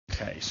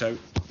Okay, so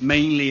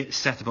mainly it's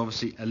set up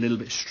obviously a little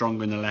bit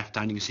stronger in the left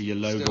hand. You can see your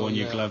logo Still, on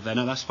your glove there.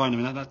 No, that's fine. I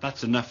mean,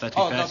 that's enough there, to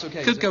be Oh, fair. that's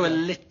okay, Could go a yeah.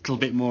 little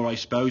bit more, I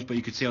suppose, but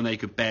you could see on there, you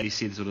could barely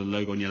see the sort of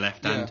logo on your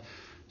left Yeah. hand.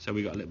 So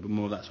we got a little bit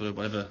more of that sort of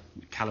whatever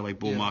Callaway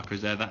ball Yeah.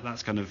 markers there.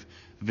 That's kind of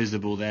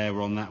visible there.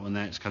 Or on that one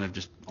there, it's kind of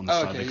just on the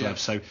Oh, side of okay, the glove. yeah.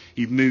 So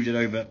you've moved it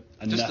over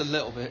enough. Just a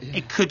little bit. Yeah.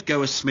 It could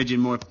go a smidgen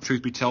more, if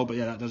truth be told, but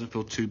yeah, that doesn't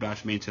feel too bad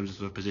for me in terms of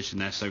sort of position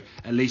there. So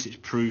at least it's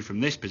proved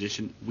from this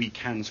position we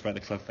can square the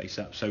club face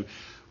up. So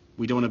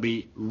we don't want to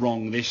be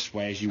wrong this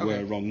way as you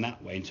were wrong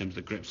that way in terms of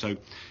the grip. So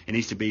it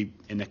needs to be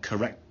in the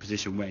correct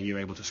position where you're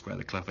able to square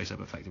the club face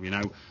up effectively.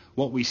 Now,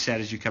 what we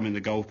said as you come in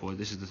the golf ball,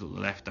 this is the sort of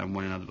left hand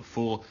one another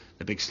before,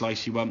 the big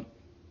slicey one.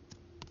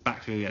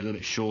 Back through a little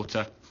bit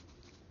shorter.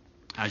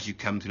 As you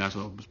come to now,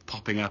 sort of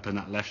popping up and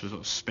that left sort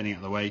of spinning out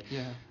of the way.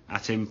 Yeah.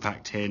 At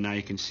impact here, now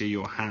you can see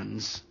your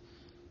hands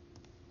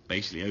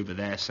basically over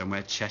there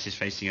somewhere, chest is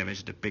facing over,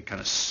 just a big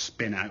kind of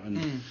spin out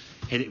and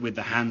hit it with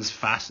the hands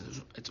fast.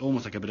 It's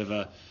almost like a bit of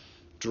a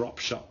drop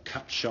shot,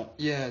 cut shot,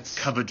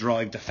 cover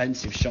drive,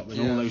 defensive shot, when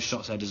all those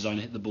shots are designed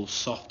to hit the ball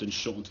soft and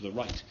short and to the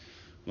right.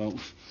 Well,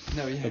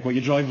 look what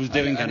your drive was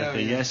doing, kind of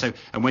thing, yeah. So,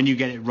 and when you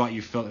get it right,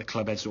 you feel like the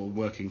club head's sort of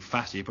working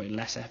faster. You're putting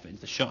less effort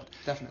into the shot.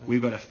 Definitely.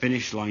 We've got a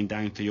finish line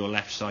down to your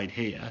left side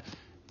here,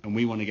 and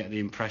we want to get the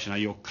impression that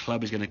your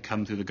club is going to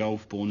come through the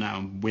golf ball now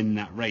and win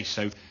that race.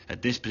 So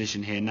at this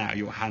position here now,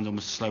 your hand's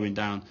almost slowing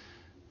down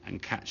and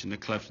catching the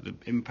club. So the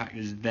impact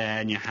is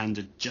there, and your hands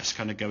are just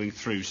kind of going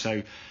through.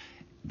 So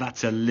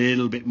that's a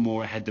little bit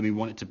more ahead than we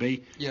want it to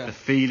be. Yeah. The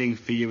feeling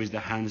for you is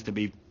the hands to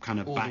be kind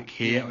of All back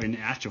here, or in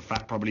actual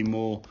fact, probably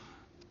more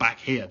back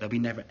here. They'll be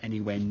never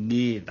anywhere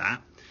near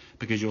that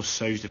because you're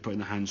so used to putting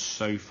the hands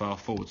so far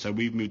forward. So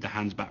we've moved the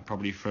hands back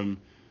probably from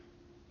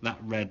that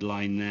red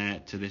line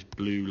there to this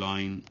blue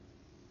line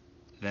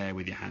there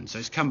with your hands. So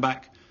it's come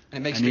back.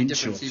 And it makes an a big inch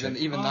difference, or two.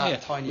 even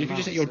that tiny If you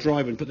just hit your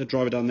driver and put the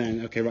driver down there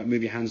and, okay, right,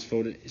 move your hands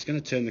forward, it's going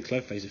to turn the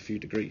club face a few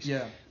degrees.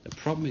 Yeah. The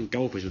problem in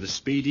golf is with the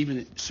speed,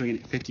 even swinging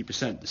at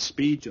 50%, the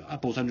speed,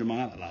 that ball's 100 mile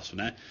an hour, that last one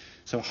there.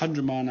 So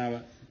 100 mile an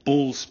hour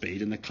ball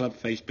speed and the club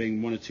face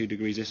being 1 or 2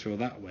 degrees this way or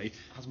that way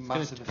has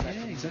massive effect.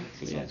 Yeah,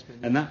 exactly. Yeah. Spin,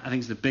 And that, I think,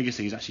 is the biggest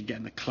thing, is actually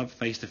getting the club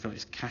face to feel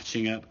it's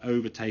catching up,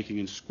 overtaking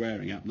and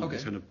squaring up, not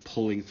just kind of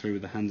pulling through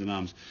with the hands and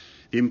arms.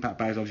 The impact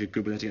bag is obviously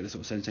good with it to get the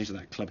sort of sensation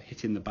of that club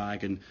hitting the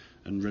bag and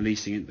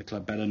releasing into the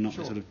club better, not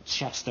the sort of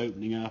chest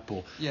opening up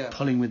or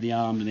pulling with the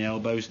arms and the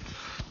elbows.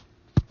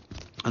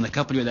 And the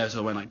couple of you there sort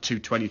of went like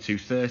 220,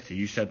 230.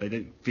 You said they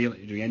didn't feel it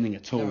you're doing anything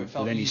at all with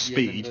any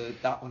speed. Than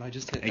that one I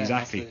just hit.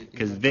 Exactly,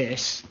 because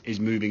this is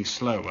moving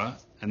slower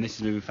and this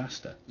is moving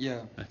faster.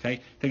 Yeah.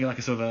 Okay. Think of like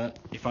a sort of a,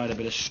 if I had a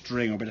bit of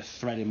string or a bit of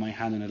thread in my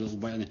hand and a little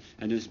bit,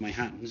 and this is my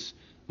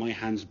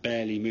hands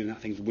barely moving.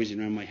 That thing's whizzing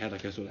around my head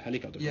like a sort of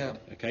helicopter. Yeah.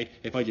 Okay.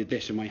 If I did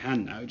this in my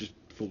hand now, it just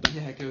fall down.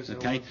 Yeah, it goes.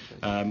 Okay.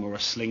 Or a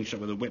slingshot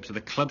with a whip. So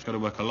the club's got to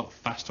work a lot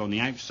faster on the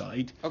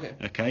outside. Okay.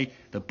 Okay.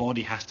 The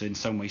body has to in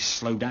some way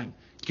slow down.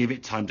 Give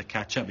it time to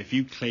catch up. If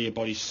you clear your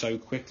body so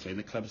quickly and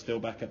the club's still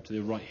back up to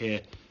the right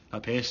here,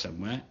 up here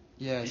somewhere,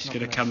 it's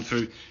going to come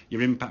through.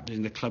 Your impact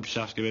in the club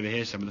shaft's going to be over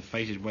here somewhere. The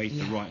face is way to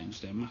the right and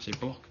just a massive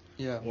block.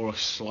 Yeah. Or a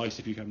slice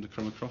if you come to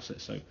come across it.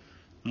 So,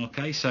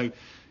 okay. So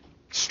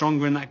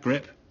stronger in that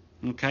grip.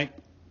 Okay.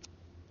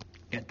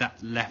 Get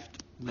that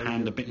left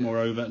hand a bit more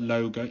over,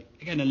 low go.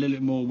 Again, a little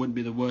bit more wouldn't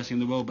be the worst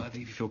thing in the world, but I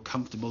think if you feel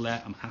comfortable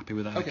there, I'm happy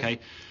with that. Okay.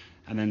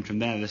 And then from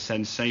there, the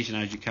sensation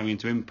as you come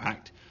into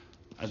impact,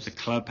 as the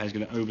club head is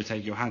going to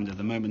overtake your hand. At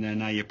the moment there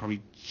now, you're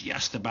probably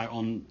just about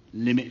on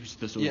limit,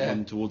 the sort of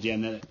one towards the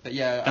end there. But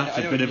yeah, that's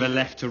a bit of a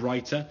left to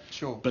righter.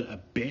 Sure. But a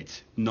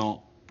bit,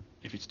 not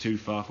if it's too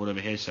far forward over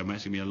here somewhere,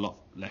 it's going to be a lot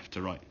left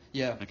to right.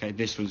 Yeah. Okay,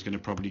 this one's going to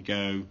probably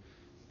go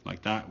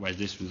like that, whereas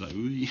this one's like,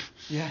 ooh,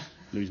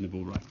 losing the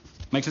ball right.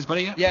 Make sense,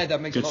 buddy? Yeah,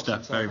 that makes good a lot stuff.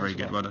 of sense. Very, very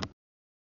good. Well done.